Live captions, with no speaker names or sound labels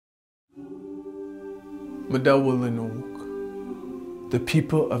Motewolonuwok, the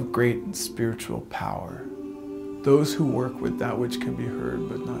people of great spiritual power, those who work with that which can be heard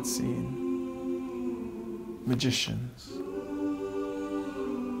but not seen, magicians,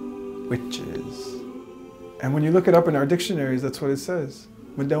 witches. And when you look it up in our dictionaries, that's what it says,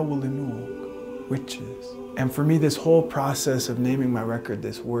 Motewolonuwok, witches. And for me, this whole process of naming my record,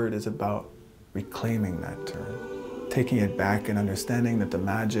 this word, is about reclaiming that term, taking it back and understanding that the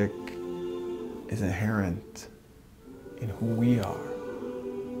magic is inherent in who we are.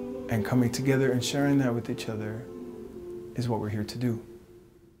 And coming together and sharing that with each other is what we're here to do.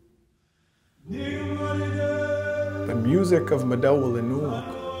 The music of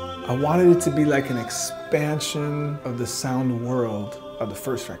Motewolonuwok, I wanted it to be like an expansion of the sound world of the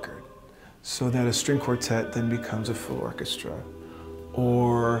first record, so that a string quartet then becomes a full orchestra,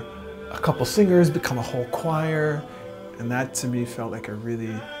 or a couple singers become a whole choir, and that to me felt like a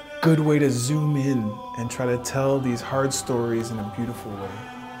really good way to zoom in and try to tell these hard stories in a beautiful way.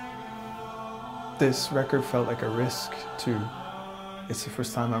 This record felt like a risk too. It's the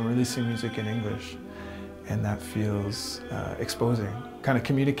first time I'm releasing music in English, and that feels exposing, kind of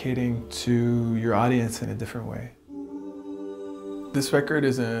communicating to your audience in a different way. This record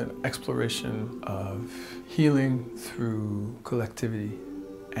is an exploration of healing through collectivity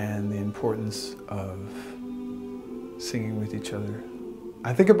and the importance of singing with each other.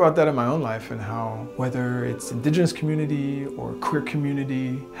 I think about that in my own life and how, whether it's indigenous community or queer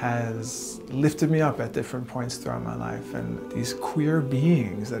community, has lifted me up at different points throughout my life. And these queer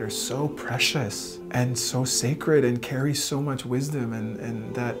beings that are so precious and so sacred and carry so much wisdom,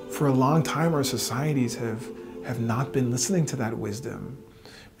 and that for a long time our societies have not been listening to that wisdom.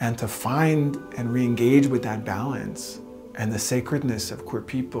 And to find and re-engage with that balance and the sacredness of queer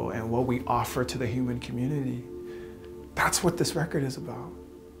people and what we offer to the human community, that's what this record is about.